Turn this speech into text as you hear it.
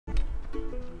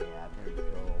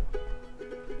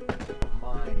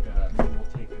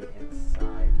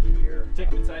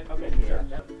side? Okay, Yeah.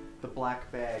 sure. The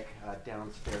black bag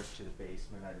downstairs to the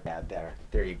basement. I'd add there.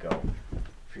 There you go.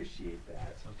 Appreciate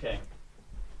that. Okay.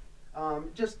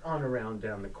 Just on around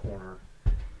down the corner.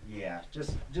 Yeah,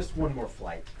 just one more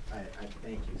flight. I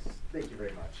thank you. Thank you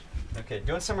very much. Okay,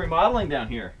 doing some remodeling down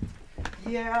here.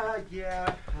 Yeah.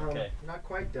 Okay. Not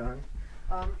quite done.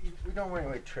 We don't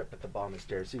want to trip at the bottom of the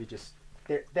stairs, so you just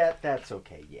there. That's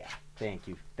okay. Yeah. Thank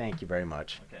you very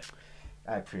much. Okay.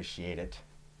 I appreciate it.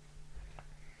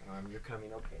 You're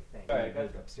coming. Okay. Thank All you. right, I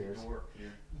got upstairs. the door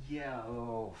here. Yeah.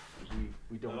 Oh,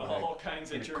 we don't want All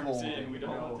kinds of germs in. We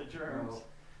don't want the germs.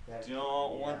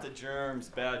 Don't want the germs.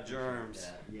 Bad germs.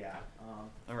 Yeah.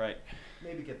 All right.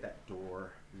 Maybe get that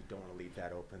door. We don't want to leave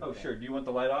that open. Oh, sure. Do you want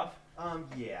the light off?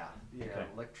 Yeah. Okay.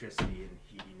 Electricity and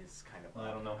heating is kind of. Well,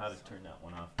 I don't know how to so. turn that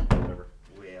one off. Whatever.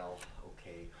 Well,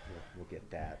 okay. We'll get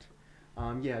that.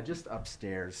 Yeah, just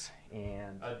upstairs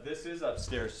and. This is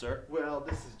upstairs, sir. Well,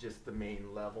 this is just the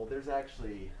main level. There's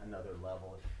actually another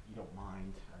level if you don't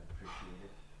mind. I'd appreciate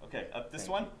it. Okay, up this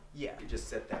Thank one? you. Yeah, you just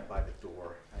set that by the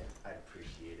door. I'd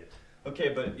appreciate it. Okay,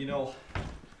 but you know,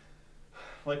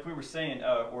 like we were saying,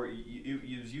 or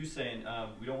you saying,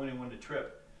 we don't want anyone to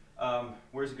trip.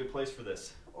 Where's a good place for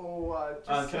this? Oh,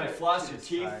 can I floss your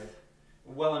teeth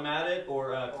while I'm at it,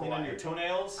 or clean on your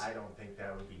toenails? I don't think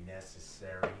that would be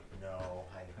necessary. No,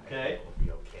 I okay. think it will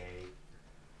be okay.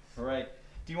 All right.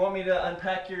 Do you want me to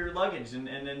unpack your luggage and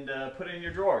put it in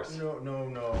your drawers? No.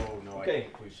 Okay. I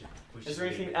think we should Is there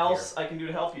leave anything it else here. I can do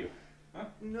to help you? Huh?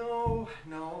 No.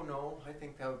 I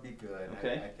think that would be good.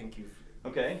 Okay. I think you've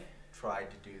tried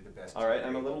to do the best. All right.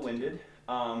 I'm a little winded.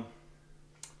 I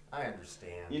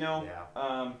understand. You know.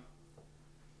 Yeah.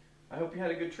 I hope you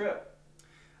had a good trip.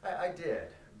 I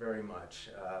did very much.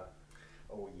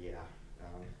 Oh yeah.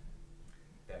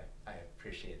 I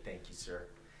appreciate it. Thank you, sir.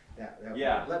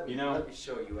 Yeah, let me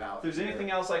show you out. If there's anything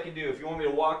else I can do, if you want me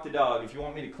to walk the dog, if you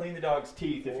want me to clean the dog's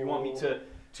teeth, if you want me to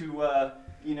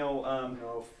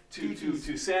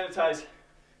sanitize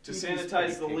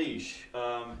the leash,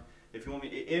 if you want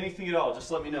me anything at all, just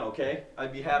let me know, okay?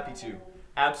 I'd be happy to.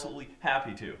 Absolutely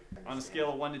happy to. On a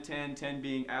scale of 1 to 10, 10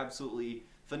 being absolutely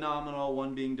phenomenal,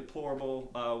 1 being deplorable,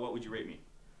 what would you rate me?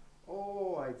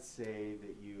 Oh, I'd say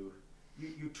that you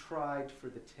tried for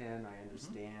the 10. I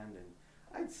understand, and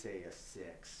I'd say a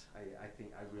 6. I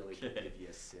think I really could give you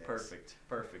a 6. Perfect.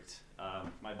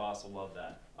 My boss will love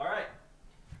that. All right.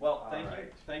 Well,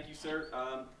 thank you, sir.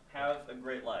 Have a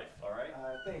great life. All right.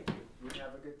 Thank you. You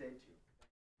have a good day too.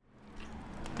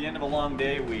 At the end of a long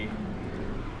day, we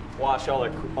wash all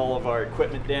of our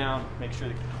equipment down, make sure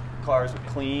the cars are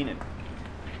clean, and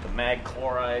the mag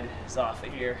chloride is off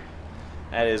of here.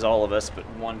 That is all of us, but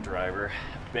one driver,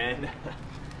 Ben.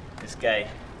 This guy,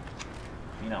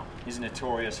 you know, he's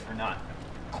notorious for not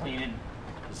cleaning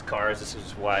his cars. This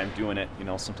is why I'm doing it. You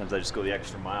know, sometimes I just go the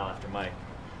extra mile after my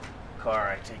car.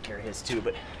 I take care of his too,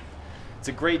 but it's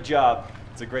a great job.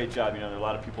 It's a great job. You know, there are a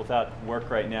lot of people without work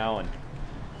right now,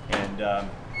 and a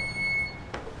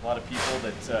lot of people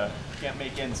that can't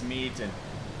make ends meet and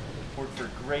work for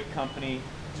a great company,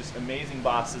 just amazing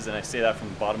bosses, and I say that from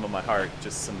the bottom of my heart.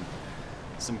 Just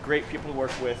some great people to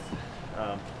work with,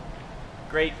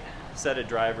 great set of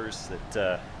drivers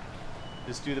that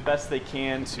just do the best they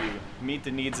can to meet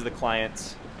the needs of the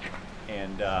clients.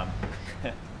 And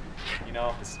you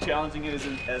know, as challenging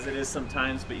as it is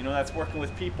sometimes, but you know, that's working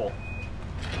with people.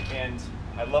 And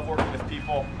I love working with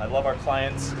people. I love our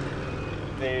clients.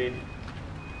 And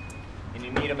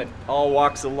you meet them at all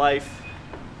walks of life,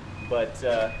 but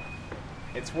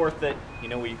it's worth it. You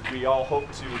know, we all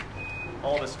hope to,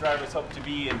 all of us drivers hope to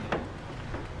be in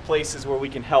places where we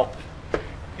can help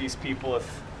these people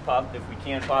if we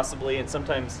can possibly, and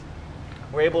sometimes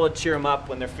we're able to cheer them up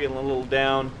when they're feeling a little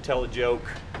down, tell a joke,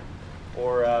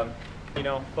 or you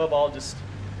know, above all, just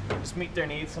meet their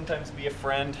needs, sometimes be a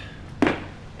friend,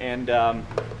 and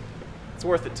it's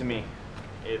worth it to me.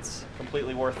 It's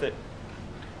completely worth it,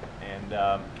 and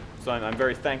so I'm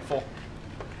very thankful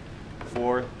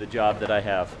for the job that I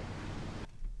have.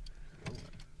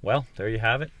 Well, there you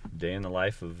have it. Day in the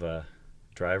life of a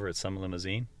driver at Summit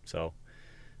Limousine. So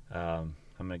I'm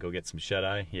gonna go get some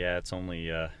shut-eye. Yeah, it's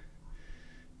only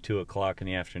 2 o'clock in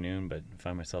the afternoon, but I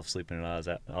find myself sleeping at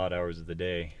odd hours of the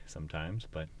day sometimes,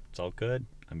 but it's all good.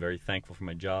 I'm very thankful for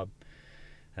my job,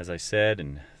 as I said,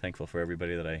 and thankful for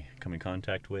everybody that I come in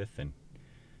contact with. And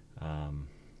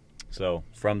so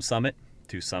from Summit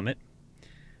to Summit,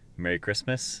 Merry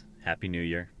Christmas, Happy New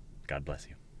Year, God bless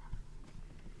you.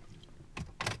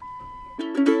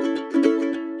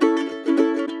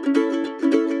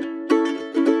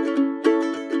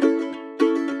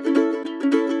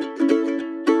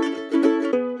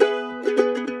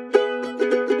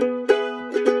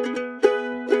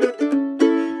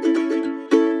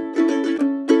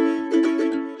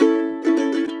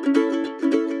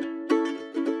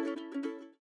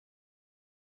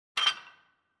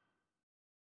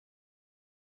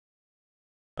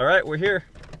 All right, we're here.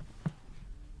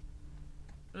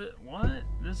 What?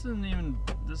 This isn't even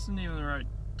the right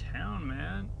town,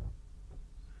 man.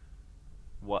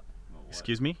 What? Well, what?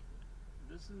 Excuse me?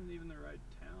 This isn't even the right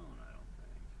town, I don't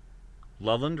think.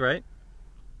 Loveland, right?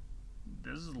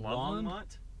 This is Loveland?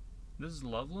 Longmont? This is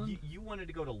Loveland? You wanted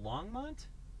to go to Longmont?